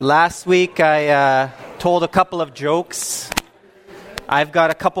Last week I told a couple of jokes. I've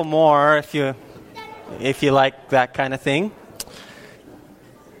got a couple more if you like that kind of thing.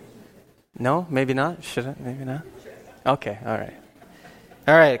 No? Maybe not? Should I? Maybe not? Okay, all right.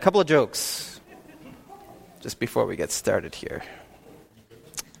 All right, a couple of jokes just before we get started here.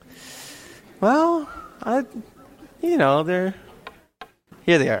 Well, here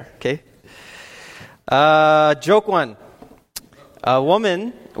they are, okay? Joke one. A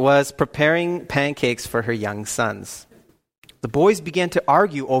woman was preparing pancakes for her young sons. The boys began to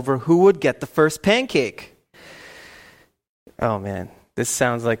argue over who would get the first pancake. Oh man, this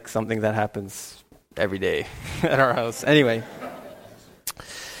sounds like something that happens every day at our house. Anyway,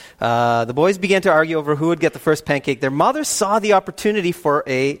 the boys began to argue over who would get the first pancake. Their mother saw the opportunity for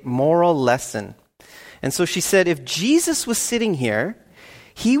a moral lesson. And so she said, if Jesus was sitting here,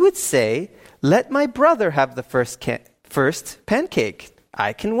 he would say, let my brother have the first pancake.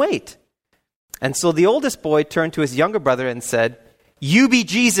 I can wait. And so the oldest boy turned to his younger brother and said, you be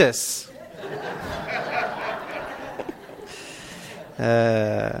Jesus.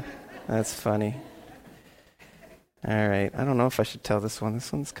 That's funny. All right. I don't know if I should tell this one.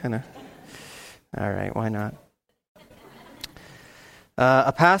 This one's kind of... All right. Why not?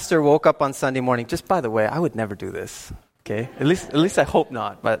 A pastor woke up on Sunday morning. Just by the way, I would never do this. Okay? At least I hope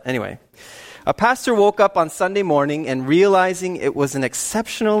not. But anyway. A pastor woke up on Sunday morning and realizing it was an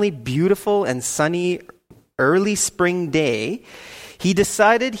exceptionally beautiful and sunny early spring day, he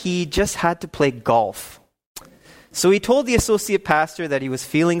decided he just had to play golf. So he told the associate pastor that he was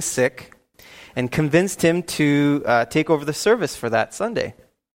feeling sick and convinced him to take over the service for that Sunday.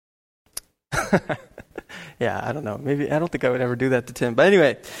 Yeah, I don't know. I don't think I would ever do that to Tim. But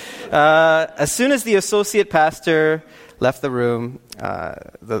anyway, as soon as the associate pastor left the room,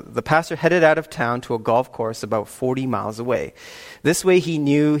 the pastor headed out of town to a golf course about 40 miles away. This way he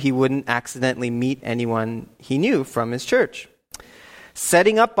knew he wouldn't accidentally meet anyone he knew from his church.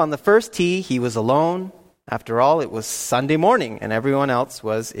 Setting up on the first tee, he was alone. After all, it was Sunday morning and everyone else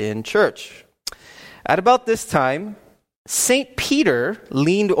was in church. At about this time, St. Peter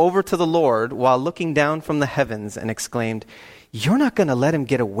leaned over to the Lord while looking down from the heavens and exclaimed, "You're not going to let him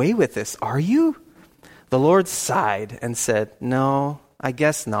get away with this, are you?" The Lord sighed and said, "No, I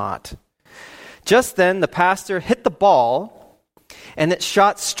guess not." Just then, the pastor hit the ball, and it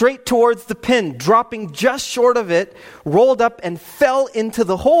shot straight towards the pin, dropping just short of it, rolled up, and fell into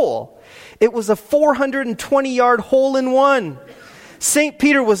the hole. It was a 420-yard hole-in-one. St.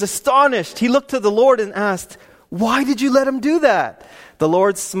 Peter was astonished. He looked to the Lord and asked, "Why did you let him do that?" The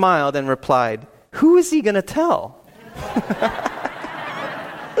Lord smiled and replied, "Who is he going to tell?"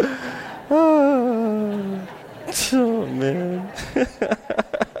 Oh, man.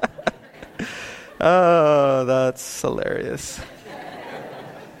 Oh, that's hilarious.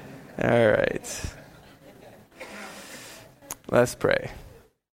 All right. Let's pray.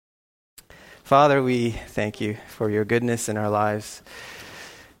 Father, we thank you for your goodness in our lives.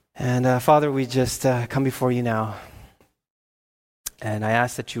 And Father, we just come before you now. And I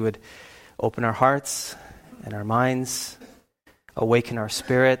ask that you would open our hearts and our minds, awaken our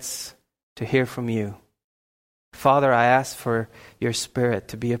spirits to hear from you. Father, I ask for your Spirit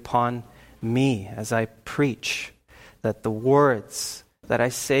to be upon me as I preach, that the words that I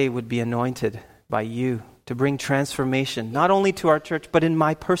say would be anointed by you to bring transformation, not only to our church, but in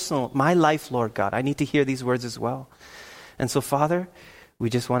my life, Lord God. I need to hear these words as well. And so, Father, we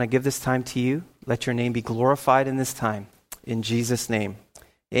just want to give this time to you. Let your name be glorified in this time. In Jesus' name,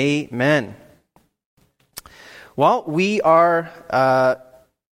 amen. Well, we are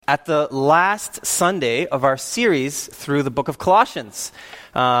at the last Sunday of our series through the book of Colossians.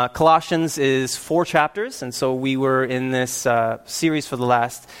 Colossians is 4 chapters, and so we were in this series for the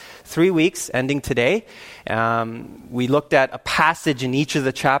last 3 weeks, ending today. We looked at a passage in each of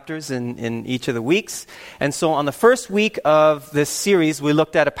the chapters in each of the weeks. And so on the first week of this series, we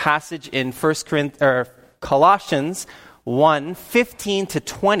looked at a passage in Colossians 1, 15 to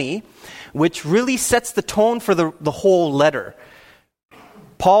 20, which really sets the tone for the whole letter.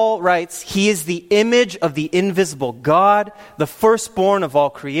 Paul writes, "He is the image of the invisible God, the firstborn of all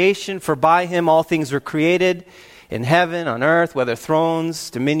creation, for by him all things were created, in heaven, on earth, whether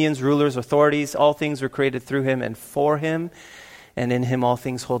thrones, dominions, rulers, authorities, all things were created through him and for him, and in him all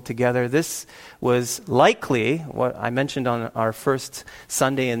things hold together." This was likely, what I mentioned on our first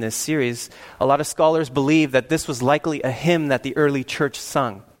Sunday in this series, a lot of scholars believe that this was likely a hymn that the early church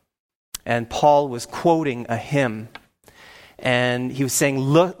sung. And Paul was quoting a hymn. And he was saying,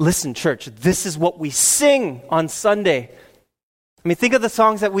 listen, church, this is what we sing on Sunday. I mean, think of the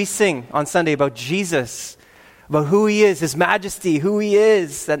songs that we sing on Sunday about Jesus, about who he is, his majesty, who he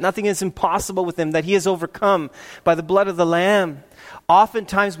is, that nothing is impossible with him, that he is overcome by the blood of the Lamb.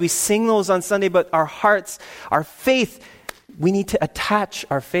 Oftentimes we sing those on Sunday, but our hearts, our faith, we need to attach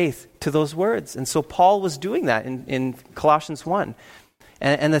our faith to those words. And so Paul was doing that in Colossians 1.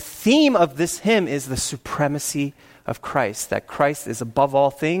 And the theme of this hymn is the supremacy of Christ, that Christ is above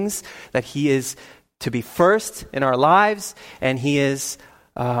all things, that he is to be first in our lives, and he is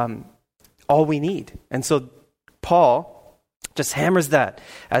all we need. And so Paul just hammers that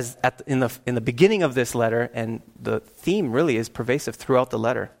in the beginning of this letter, and the theme really is pervasive throughout the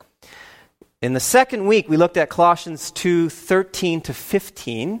letter. In the second week, we looked at Colossians 2:13 to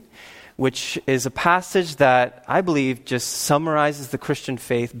 15, which is a passage that I believe just summarizes the Christian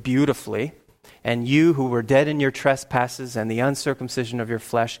faith beautifully. And you who were dead in your trespasses and the uncircumcision of your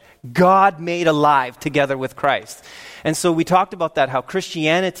flesh, God made alive together with Christ. And so we talked about that, how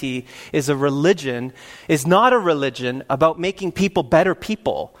Christianity is not a religion about making people better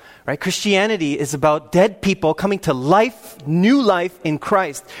people, right? Christianity is about dead people coming to life, new life in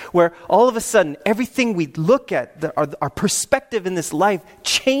Christ, where all of a sudden everything we look at, our perspective in this life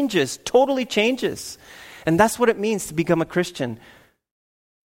changes, totally changes. And that's what it means to become a Christian.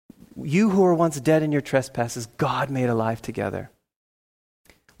 You who were once dead in your trespasses, God made alive together.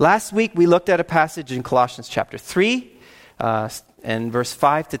 Last week, we looked at a passage in Colossians chapter 3 and verse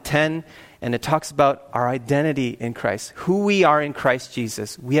 5 to 10, and it talks about our identity in Christ, who we are in Christ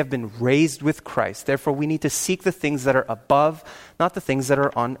Jesus. We have been raised with Christ. Therefore, we need to seek the things that are above, not the things that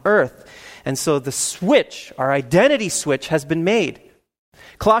are on earth. And so the switch, our identity switch, has been made.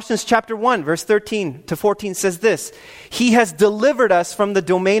 Colossians chapter 1, verse 13 to 14 says this: He has delivered us from the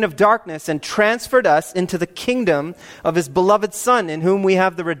domain of darkness and transferred us into the kingdom of His beloved Son, in whom we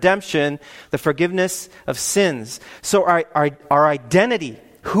have the redemption, the forgiveness of sins. So our identity,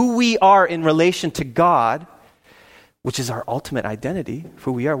 who we are in relation to God, which is our ultimate identity,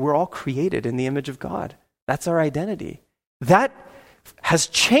 who we are, we're all created in the image of God. That's our identity. That has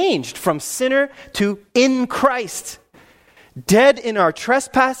changed from sinner to in Christ. Dead in our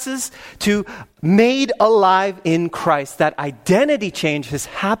trespasses to made alive in Christ. That identity change has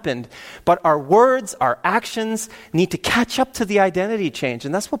happened, but our words, our actions need to catch up to the identity change.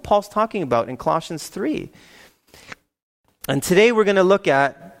 And that's what Paul's talking about in Colossians 3. And today we're going to look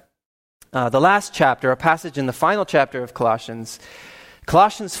at the last chapter, a passage in the final chapter of Colossians,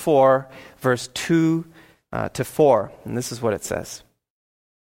 Colossians 4, verse 2 to 4. And this is what it says.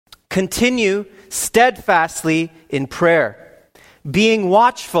 Continue steadfastly in prayer, being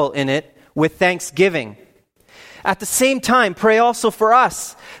watchful in it with thanksgiving. At the same time, pray also for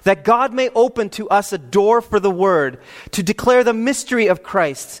us, that God may open to us a door for the word, to declare the mystery of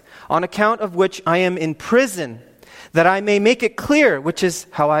Christ, on account of which I am in prison, that I may make it clear which is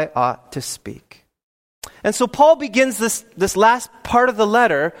how I ought to speak. And so Paul begins this last part of the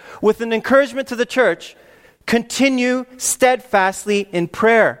letter with an encouragement to the church: continue steadfastly in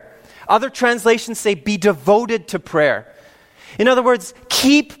prayer. Other translations say, be devoted to prayer. In other words,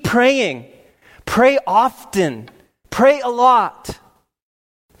 keep praying. Pray often. Pray a lot.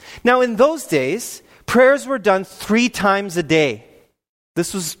 Now, in those days, prayers were done 3 times a day.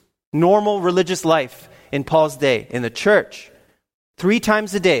 This was normal religious life in Paul's day, in the church. 3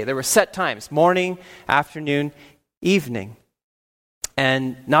 times a day. There were set times: morning, afternoon, evening.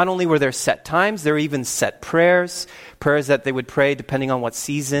 And not only were there set times, there were even set prayers that they would pray depending on what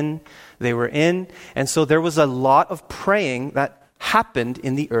season they were in. And so there was a lot of praying that happened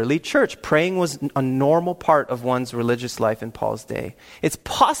in the early church. Praying was a normal part of one's religious life in Paul's day. It's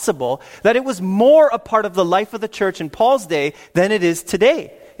possible that it was more a part of the life of the church in Paul's day than it is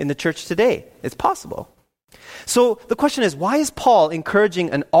today, in the church today. It's possible. So the question is, why is Paul encouraging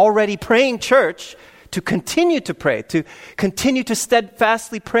an already praying church to continue to pray, to continue to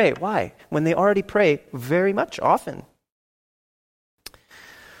steadfastly pray? Why? When they already pray very much often.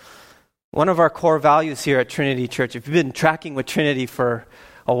 One of our core values here at Trinity Church, if you've been tracking with Trinity for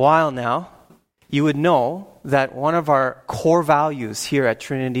a while now, you would know that one of our core values here at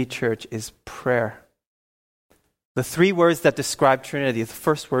Trinity Church is prayer. The 3 words that describe Trinity, the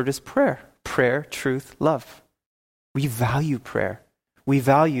first word is prayer. Prayer, truth, love. We value prayer. We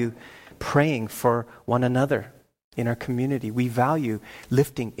value praying for one another in our community. We value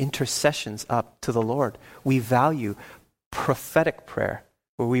lifting intercessions up to the Lord. We value prophetic prayer,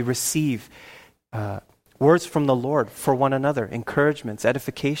 where we receive words from the Lord for one another, encouragements,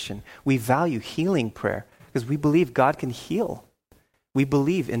 edification. We value healing prayer because we believe God can heal. We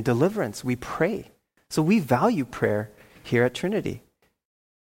believe in deliverance. We pray. So we value prayer here at Trinity.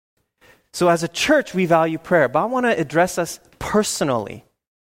 So as a church, we value prayer, but I want to address us personally,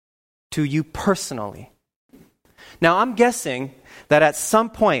 to you personally. Now, I'm guessing that at some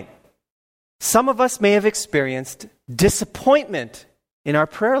point, some of us may have experienced disappointment in our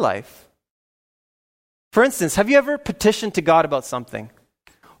prayer life. For instance, have you ever petitioned to God about something?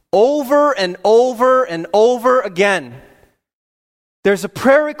 Over and over and over again. There's a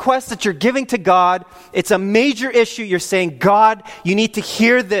prayer request that you're giving to God. It's a major issue. You're saying, God, you need to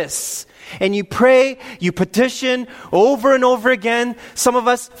hear this. And you pray, you petition over and over again. Some of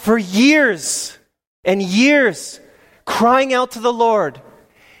us for years and years crying out to the Lord.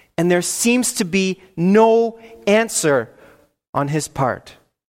 And there seems to be no answer on His part.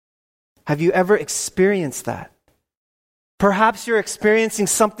 Have you ever experienced that? Perhaps you're experiencing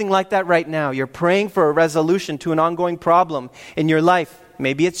something like that right now. You're praying for a resolution to an ongoing problem in your life.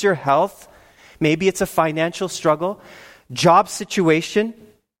 Maybe it's your health. Maybe it's a financial struggle, job situation.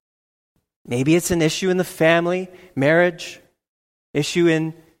 Maybe it's an issue in the family, marriage, issue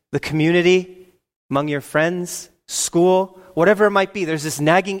in the community, among your friends, school, whatever it might be. There's this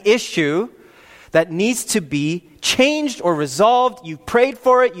nagging issue that needs to be changed or resolved. You've prayed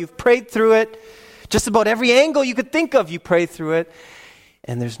for it. You've prayed through it. Just about every angle you could think of, you pray through it,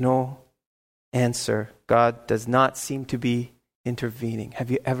 and there's no answer. God does not seem to be intervening. Have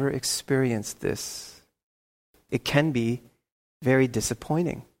you ever experienced this? It can be very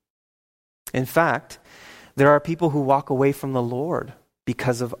disappointing. In fact, there are people who walk away from the Lord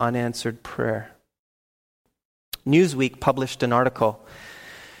because of unanswered prayer. Newsweek published an article,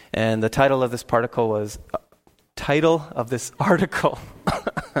 and the title of this article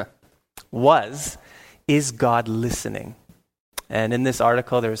was, "Is God Listening?" And in this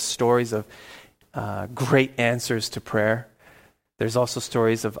article, there's stories of great answers to prayer. There's also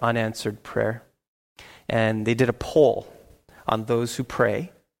stories of unanswered prayer. And they did a poll on those who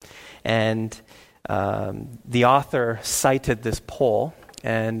pray. And the author cited this poll.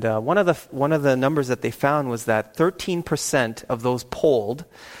 And one of the numbers that they found was that 13% of those polled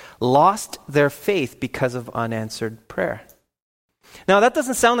lost their faith because of unanswered prayer. Now, that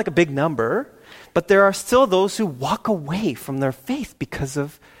doesn't sound like a big number, but there are still those who walk away from their faith because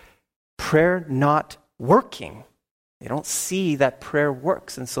of prayer not working. They don't see that prayer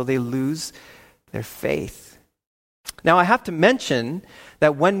works, and so they lose their faith. Now, I have to mention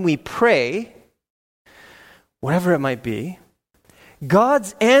that when we pray, whatever it might be,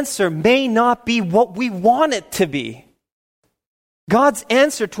 God's answer may not be what we want it to be. God's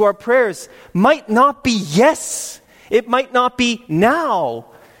answer to our prayers might not be yes. It might not be now.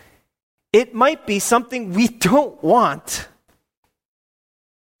 It might be something we don't want.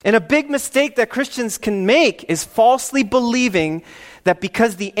 And a big mistake that Christians can make is falsely believing that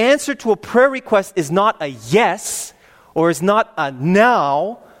because the answer to a prayer request is not a yes or is not a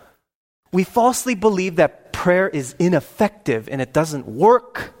now, we falsely believe that prayer is ineffective and it doesn't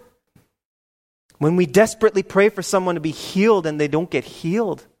work. When we desperately pray for someone to be healed and they don't get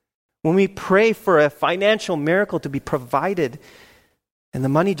healed, when we pray for a financial miracle to be provided and the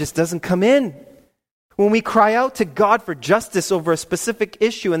money just doesn't come in, when we cry out to God for justice over a specific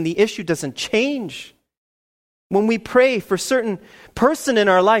issue and the issue doesn't change, when we pray for a certain person in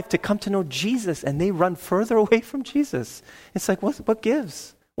our life to come to know Jesus and they run further away from Jesus, it's like, what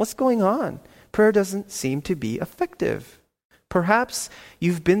gives? What's going on? Prayer doesn't seem to be effective. Perhaps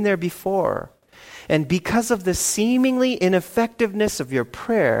you've been there before. And because of the seemingly ineffectiveness of your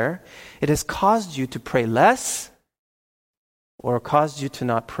prayer, it has caused you to pray less or caused you to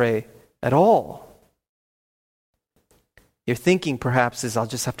not pray at all. Your thinking perhaps is, I'll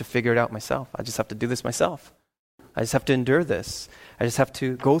just have to figure it out myself. I just have to do this myself. I just have to endure this. I just have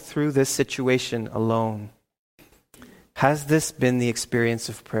to go through this situation alone. Has this been the experience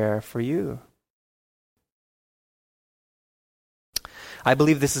of prayer for you? I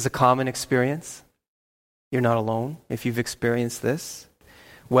believe this is a common experience. You're not alone if you've experienced this.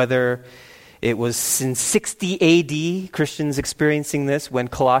 Whether it was in 60 AD, Christians experiencing this when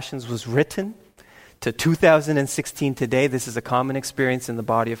Colossians was written, to 2016 today, this is a common experience in the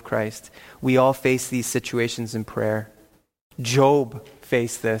body of Christ. We all face these situations in prayer. Job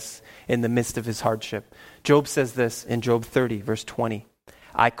faced this in the midst of his hardship. Job says this in Job 30, verse 20.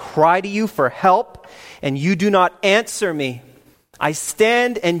 I cry to you for help, and you do not answer me. I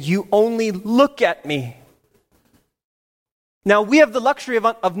stand, and you only look at me. Now, we have the luxury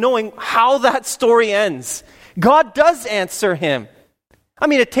of knowing how that story ends. God does answer him. I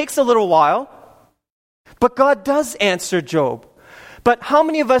mean, it takes a little while, but God does answer Job. But how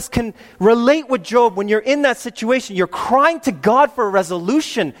many of us can relate with Job when you're in that situation? You're crying to God for a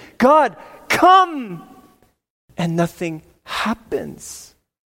resolution. God, come! And nothing happens.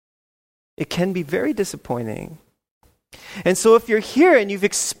 It can be very disappointing. And so if you're here and you've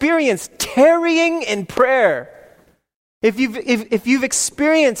experienced tarrying in prayer, If you've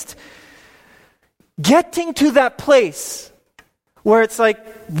experienced getting to that place where it's like,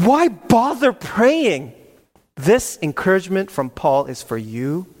 why bother praying? This encouragement from Paul is for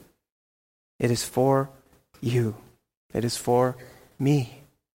you. It is for you. It is for me.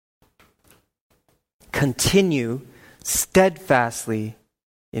 Continue steadfastly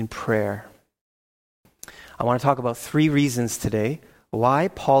in prayer. I want to talk about 3 reasons today why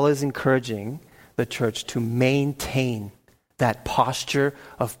Paul is encouraging the church to maintain that posture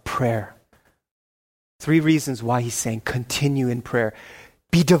of prayer. 3 reasons why he's saying continue in prayer.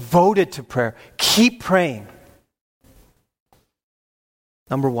 Be devoted to prayer. Keep praying.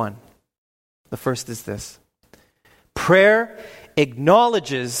 Number 1, the first is this. Prayer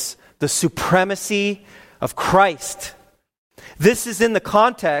acknowledges the supremacy of Christ. This is in the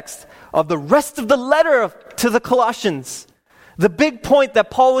context of the rest of the letter to the Colossians. The big point that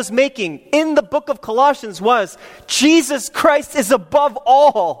Paul was making in the book of Colossians was Jesus Christ is above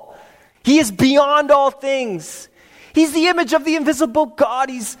all. He is beyond all things. He's the image of the invisible God.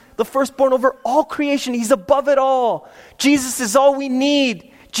 He's the firstborn over all creation. He's above it all. Jesus is all we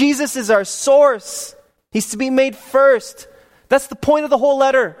need. Jesus is our source. He's to be made first. That's the point of the whole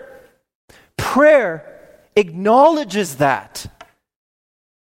letter. Prayer acknowledges that.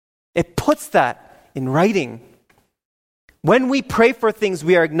 It puts that in writing. When we pray for things,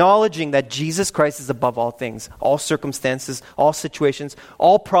 we are acknowledging that Jesus Christ is above all things, all circumstances, all situations,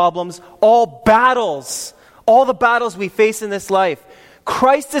 all problems, all battles, all the battles we face in this life.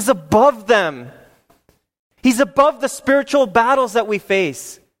 Christ is above them. He's above the spiritual battles that we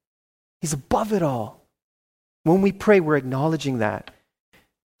face. He's above it all. When we pray, we're acknowledging that.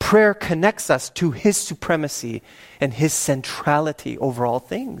 Prayer connects us to His supremacy and His centrality over all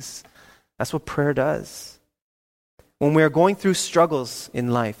things. That's what prayer does. When we are going through struggles in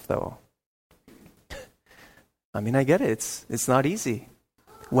life, though, I get it. It's not easy.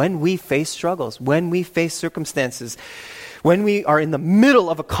 When we face struggles, when we face circumstances, when we are in the middle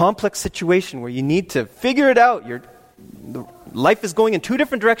of a complex situation where you need to figure it out, life is going in 2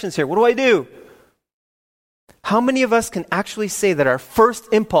 different directions here. What do I do? How many of us can actually say that our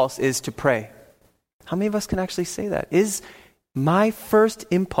first impulse is to pray? How many of us can actually say that? Is my first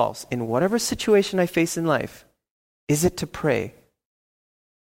impulse in whatever situation I face in life, is it to pray?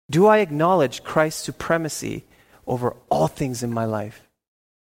 Do I acknowledge Christ's supremacy over all things in my life?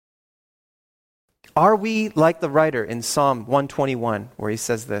 Are we like the writer in Psalm 121 where he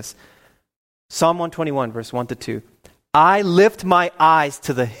says this? Psalm 121 verse 1-2. I lift my eyes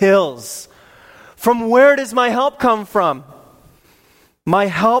to the hills. From where does my help come from? My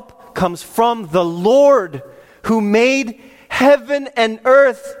help comes from the Lord who made heaven and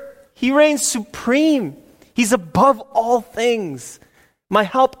earth. He reigns supreme. He's above all things. My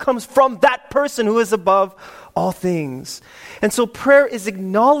help comes from that person who is above all things. And so prayer is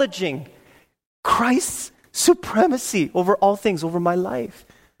acknowledging Christ's supremacy over all things, over my life.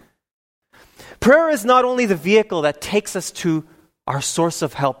 Prayer is not only the vehicle that takes us to our source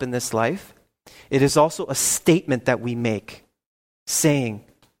of help in this life, it is also a statement that we make saying,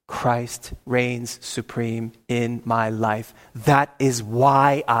 Christ reigns supreme in my life. That is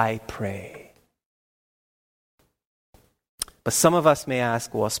why I pray. But some of us may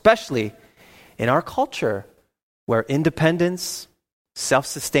ask, well, especially in our culture where independence,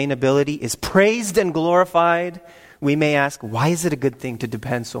 self-sustainability is praised and glorified, we may ask, why is it a good thing to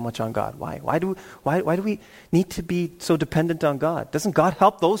depend so much on God? Why do we need to be so dependent on God? Doesn't God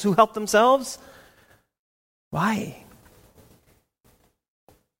help those who help themselves? Why?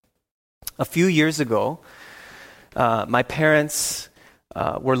 A few years ago, my parents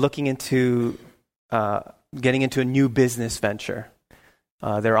were looking into getting into a new business venture.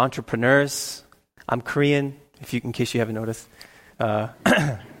 They're entrepreneurs. I'm Korean, in case you haven't noticed.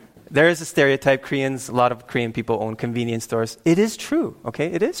 There is a stereotype. A lot of Korean people own convenience stores. It is true, okay?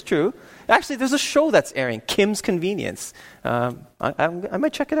 It is true. Actually, there's a show that's airing, Kim's Convenience. I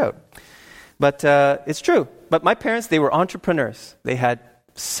might check it out. But it's true. But my parents, they were entrepreneurs. They had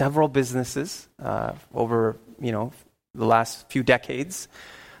several businesses over, the last few decades,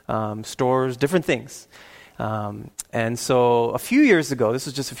 stores, different things. And so a few years ago, this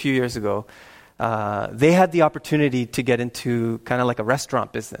was just a few years ago, they had the opportunity to get into kind of like a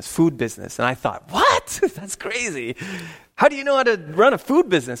restaurant business, food business. And I thought, what? That's crazy. How do you know how to run a food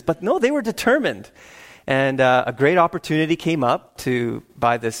business? But no, they were determined. And a great opportunity came up to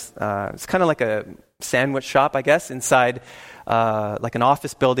buy this, it's kind of like a sandwich shop, I guess, inside like an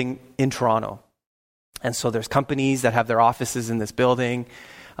office building in Toronto. And so there's companies that have their offices in this building.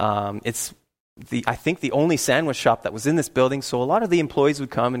 It's I think the only sandwich shop that was in this building, so a lot of the employees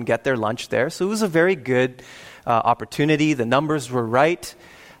would come and get their lunch there. So it was a very good opportunity. The numbers were right.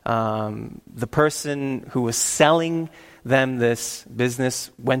 The person who was selling them this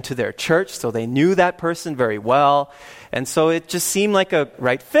business went to their church, so they knew that person very well. And so it just seemed like a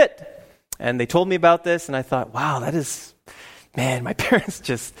right fit. And they told me about this, and I thought, wow, man, my parents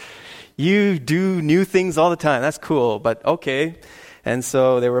just, you do new things all the time. That's cool, but okay. And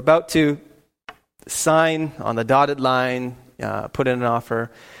so they were about to sign on the dotted line, put in an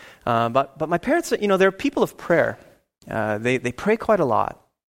offer. But my parents, they're people of prayer. They pray quite a lot.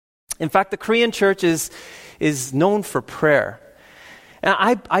 In fact, the Korean church is known for prayer. And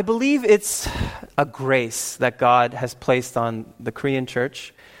I believe it's a grace that God has placed on the Korean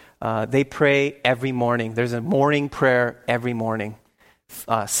church. They pray every morning. There's a morning prayer every morning,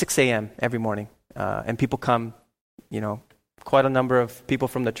 6 a.m. every morning. And people come, quite a number of people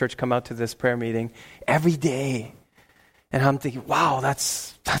from the church come out to this prayer meeting every day. And I'm thinking, wow,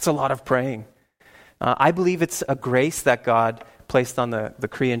 that's a lot of praying. I believe it's a grace that God placed on the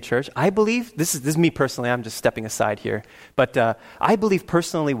Korean church. I believe, this is me personally, I'm just stepping aside here, but I believe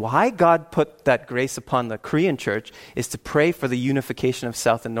personally why God put that grace upon the Korean church is to pray for the unification of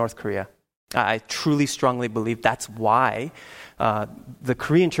South and North Korea. I truly, strongly believe that's why the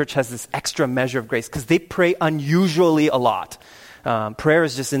Korean church has this extra measure of grace, because they pray unusually a lot. Prayer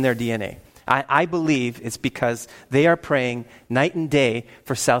is just in their DNA. I believe it's because they are praying night and day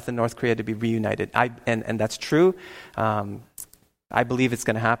for South and North Korea to be reunited. And that's true. I believe it's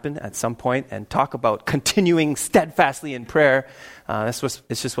going to happen at some point. And talk about continuing steadfastly in prayer.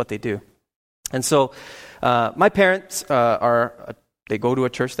 It's just what they do. And so my parents they go to a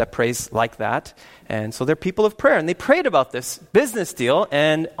church that prays like that. And so they're people of prayer. And they prayed about this business deal.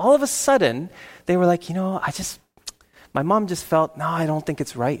 And all of a sudden, they were like, my mom just felt, no, I don't think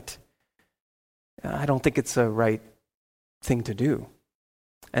it's right. I don't think it's a right thing to do.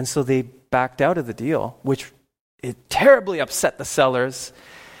 And so they backed out of the deal, which it terribly upset the sellers.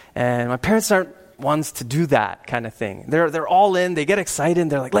 And my parents aren't ones to do that kind of thing. They're all in, they get excited,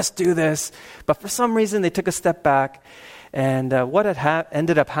 they're like, let's do this. But for some reason, they took a step back. And what had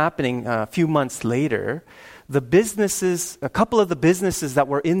ended up happening a few months later, a couple of the businesses that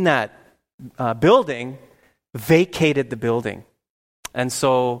were in that building vacated the building. And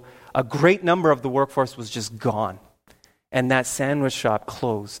so a great number of the workforce was just gone. And that sandwich shop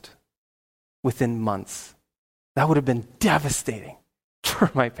closed within months. That would have been devastating for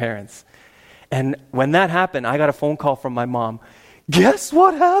my parents. And when that happened, I got a phone call from my mom. Guess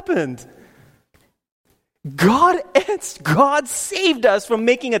what happened? God saved us from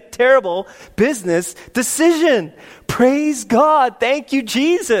making a terrible business decision. Praise God. Thank you,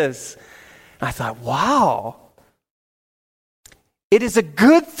 Jesus. I thought, wow. It is a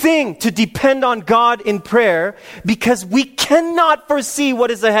good thing to depend on God in prayer because we cannot foresee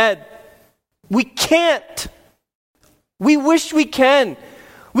what is ahead. We can't. We wish we can.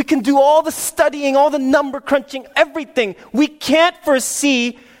 We can do all the studying, all the number crunching, everything. We can't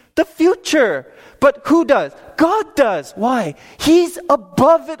foresee the future. But who does? God does. Why? He's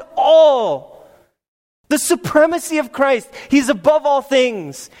above it all. The supremacy of Christ. He's above all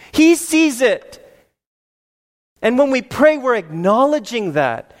things. He sees it. And when we pray, we're acknowledging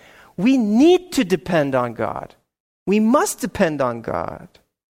that. We need to depend on God. We must depend on God.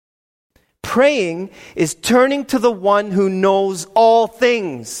 Praying is turning to the one who knows all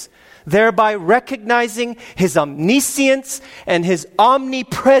things, thereby recognizing his omniscience and his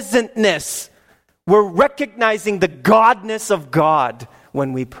omnipresentness. We're recognizing the godness of God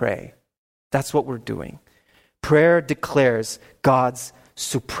when we pray. That's what we're doing. Prayer declares God's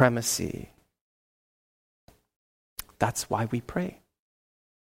supremacy. That's why we pray.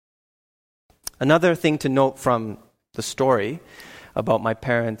 Another thing to note from the story about my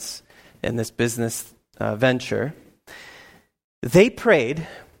parents in this business venture, they prayed,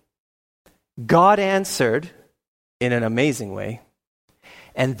 God answered in an amazing way,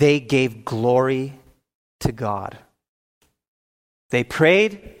 and they gave glory to God. They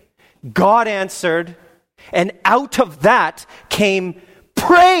prayed, God answered, and out of that came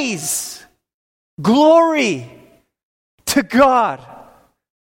praise, glory to God.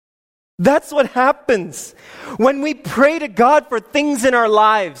 That's what happens when we pray to God for things in our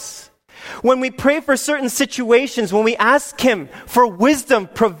lives. When we pray for certain situations, when we ask Him for wisdom,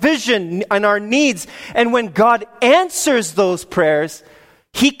 provision, and our needs, and when God answers those prayers,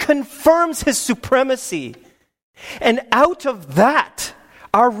 He confirms His supremacy. And out of that,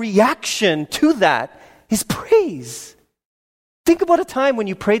 our reaction to that is praise. Think about a time when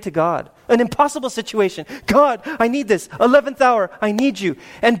you pray to God. an impossible situation. God, I need this. 11th hour, I need you.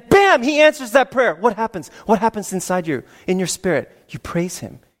 And bam, he answers that prayer. What happens? What happens inside you, in your spirit? You praise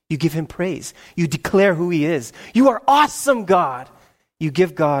him. You give him praise. You declare who he is. You are awesome, God. You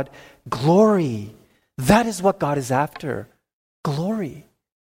give God glory. That is what God is after. Glory,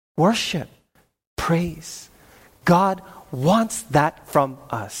 worship, praise. God wants that from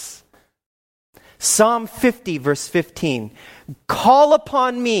us. Psalm 50, verse 15. Call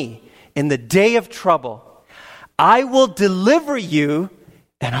upon me in the day of trouble. I will deliver you,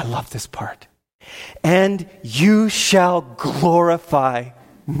 and I love this part, and you shall glorify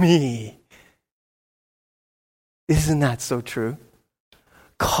me. Isn't that so true?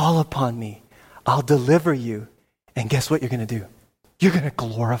 Call upon me. I'll deliver you. And guess what you're going to do? You're going to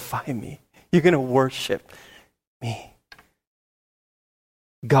glorify me. You're going to worship me.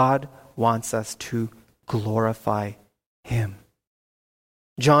 God wants us to glorify him.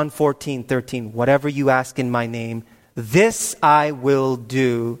 John 14:13, whatever you ask in my name, this I will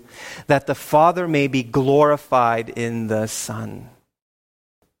do, that the Father may be glorified in the Son.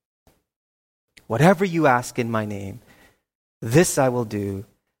 Whatever you ask in my name, this I will do,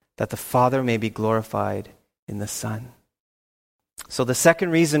 that the Father may be glorified in the Son. So the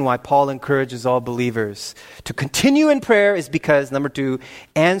second reason why Paul encourages all believers to continue in prayer is because, number 2,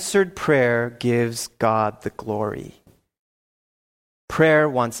 answered prayer gives God the glory. Prayer,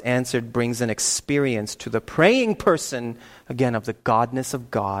 once answered, brings an experience to the praying person, again, of the godness of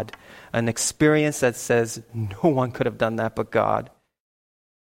God, an experience that says, no one could have done that but God.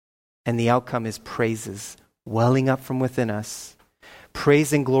 And the outcome is praises welling up from within us.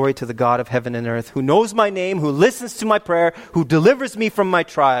 Praise and glory to the God of heaven and earth, who knows my name, who listens to my prayer, who delivers me from my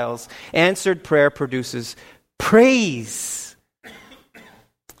trials. Answered prayer produces praise.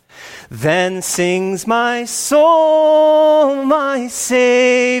 Then sings my soul, my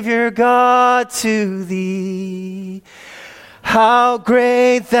Savior God, to thee. How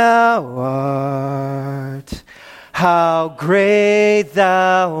great thou art, how great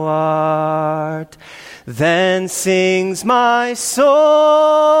thou art. Then sings my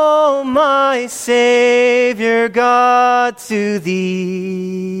soul, my Savior God, to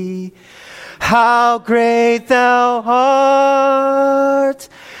thee. How great thou art,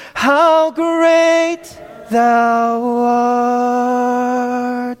 how great thou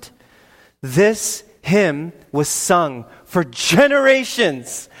art. This hymn was sung for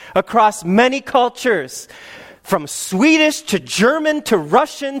generations across many cultures, from Swedish to German to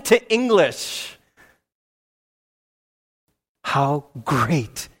Russian to English. How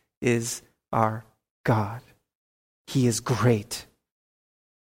great is our God. He is great.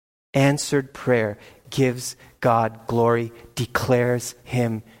 Answered prayer gives God glory, declares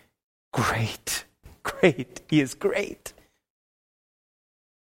him great. Great. He is great.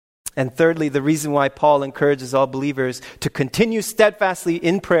 And thirdly, the reason why Paul encourages all believers to continue steadfastly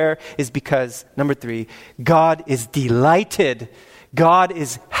in prayer is because, number 3, God is delighted. God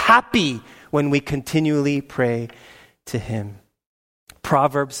is happy when we continually pray to him.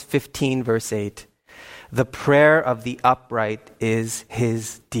 Proverbs 15, verse 8. The prayer of the upright is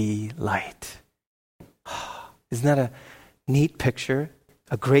his delight. Isn't that a neat picture?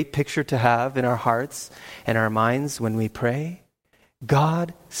 A great picture to have in our hearts and our minds when we pray?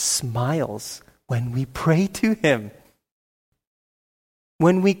 God smiles when we pray to him.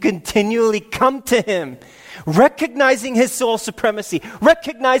 When we continually come to him, recognizing his sole supremacy,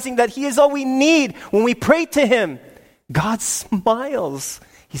 recognizing that he is all we need when we pray to him, God smiles.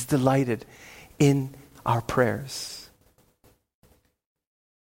 He's delighted in our prayers.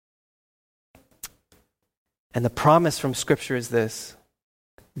 And the promise from Scripture is this: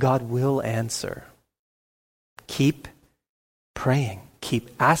 God will answer. Keep praying. Keep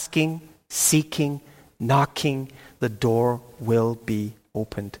asking, seeking, knocking. The door will be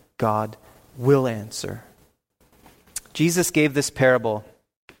opened. God will answer. Jesus gave this parable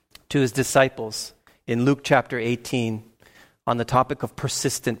to his disciples in Luke chapter 18 on the topic of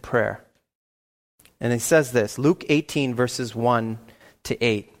persistent prayer. And he says this, Luke 18 verses 1 to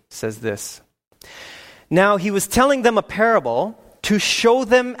 8 says this. Now he was telling them a parable to show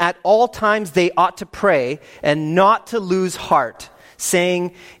them at all times they ought to pray and not to lose heart,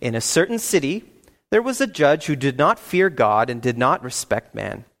 saying, in a certain city there was a judge who did not fear God and did not respect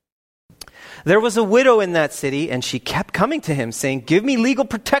man. There was a widow in that city, and she kept coming to him, saying, give me legal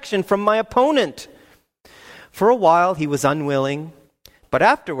protection from my opponent. For a while he was unwilling, but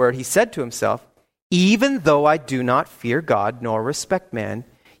afterward he said to himself, even though I do not fear God nor respect man,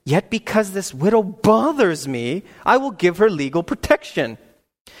 yet because this widow bothers me, I will give her legal protection.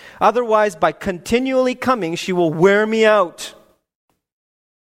 Otherwise, by continually coming, she will wear me out.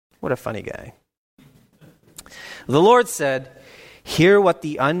 What a funny guy. The Lord said, hear what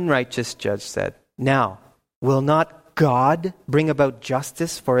the unrighteous judge said. Now, will not God bring about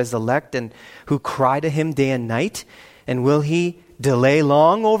justice for his elect and who cry to him day and night? And will he delay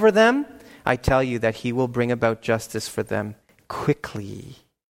long over them? I tell you that he will bring about justice for them quickly.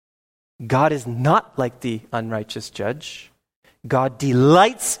 God is not like the unrighteous judge. God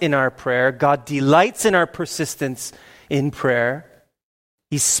delights in our prayer. God delights in our persistence in prayer.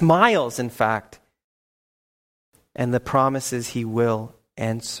 He smiles, in fact. And the promise is he will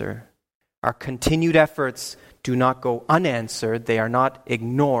answer. Our continued efforts do not go unanswered. They are not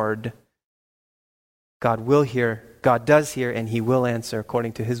ignored. God will hear, God does hear, and he will answer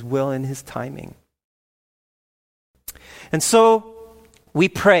according to his will and his timing. And so we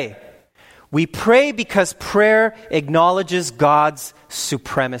pray. We pray because prayer acknowledges God's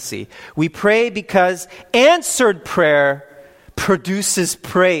supremacy. We pray because answered prayer produces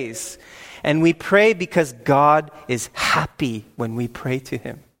praise. And we pray because God is happy when we pray to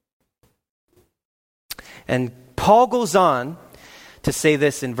him. And Paul goes on to say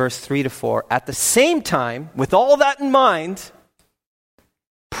this in verse 3-4. At the same time, with all that in mind,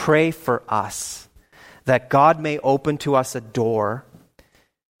 pray for us, that God may open to us a door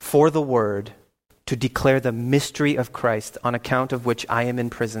for the word to declare the mystery of Christ, on account of which I am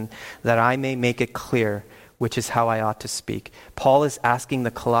in prison, that I may make it clear which is how I ought to speak. Paul is asking the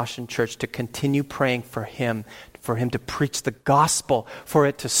Colossian church to continue praying for him to preach the gospel, for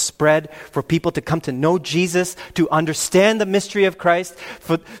it to spread, for people to come to know Jesus, to understand the mystery of Christ,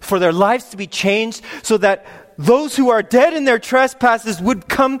 for their lives to be changed, so that those who are dead in their trespasses would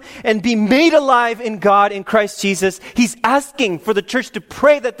come and be made alive in God, in Christ Jesus. He's asking for the church to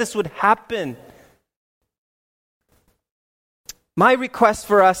pray that this would happen. My request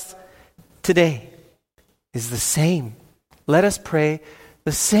for us today is the same. Let us pray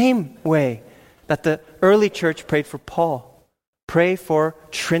the same way that the early church prayed for Paul. Pray for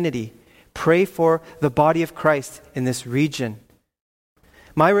Trinity. Pray for the body of Christ in this region.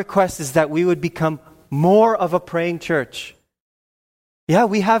 My request is that we would become more of a praying church. Yeah,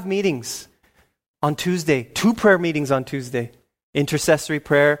 we have meetings on Tuesday, 2 prayer meetings on Tuesday. Intercessory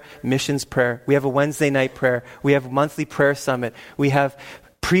prayer, missions prayer. We have a Wednesday night prayer. We have a monthly prayer summit. We have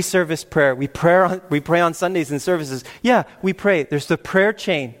pre-service prayer. We pray on Sundays in services. Yeah, we pray. There's the prayer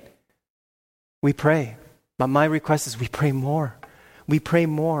chain. We pray. But my request is we pray more. We pray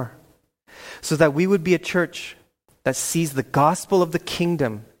more. So that we would be a church that sees the gospel of the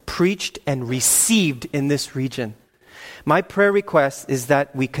kingdom preached and received in this region. My prayer request is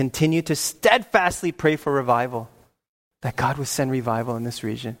that we continue to steadfastly pray for revival. That God would send revival in this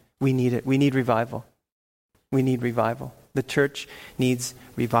region. We need it. We need revival. We need revival. The church needs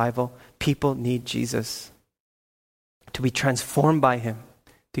revival. People need Jesus. To be transformed by him.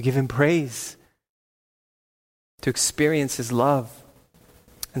 To give him praise. To experience his love.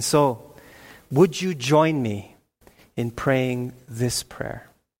 And so, would you join me in praying this prayer?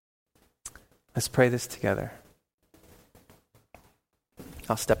 Let's pray this together.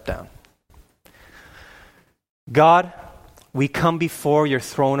 I'll step down. God, we come before your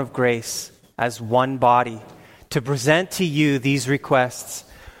throne of grace as one body to present to you these requests.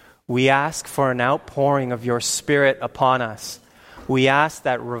 We ask for an outpouring of your Spirit upon us. We ask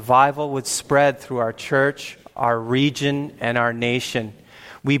that revival would spread through our church, our region, and our nation.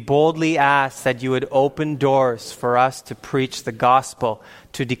 We boldly ask that you would open doors for us to preach the gospel,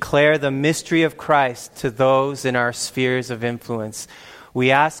 to declare the mystery of Christ to those in our spheres of influence.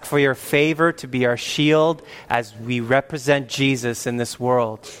 We ask for your favor to be our shield as we represent Jesus in this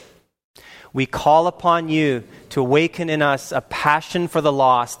world. We call upon you to awaken in us a passion for the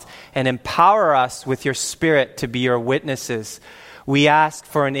lost and empower us with your Spirit to be your witnesses. We ask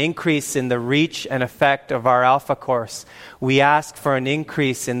for an increase in the reach and effect of our Alpha Course. We ask for an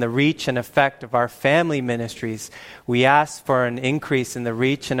increase in the reach and effect of our family ministries. We ask for an increase in the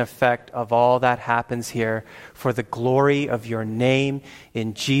reach and effect of all that happens here for the glory of your name.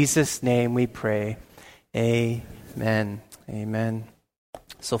 In Jesus' name we pray. Amen. Amen.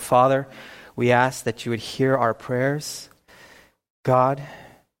 So, Father, we ask that you would hear our prayers. God,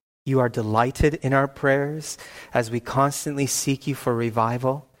 you are delighted in our prayers as we constantly seek you for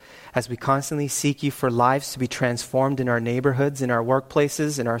revival, as we constantly seek you for lives to be transformed in our neighborhoods, in our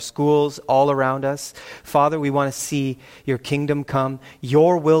workplaces, in our schools, all around us. Father, we want to see your kingdom come,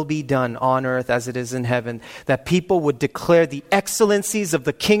 your will be done on earth as it is in heaven, that people would declare the excellencies of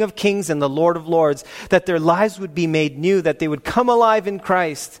the King of Kings and the Lord of Lords, that their lives would be made new, that they would come alive in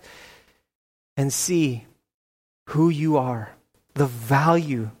Christ and see who you are, the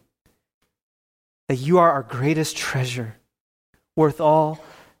value that you are our greatest treasure, worth all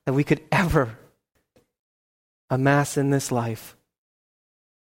that we could ever amass in this life.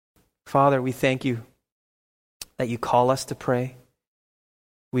 Father, we thank you that you call us to pray.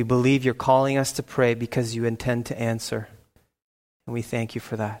 We believe you're calling us to pray because you intend to answer. And we thank you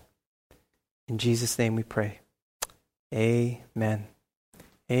for that. In Jesus' name we pray. Amen.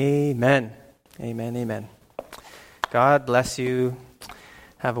 Amen. Amen. Amen. God bless you.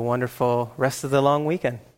 Have a wonderful rest of the long weekend.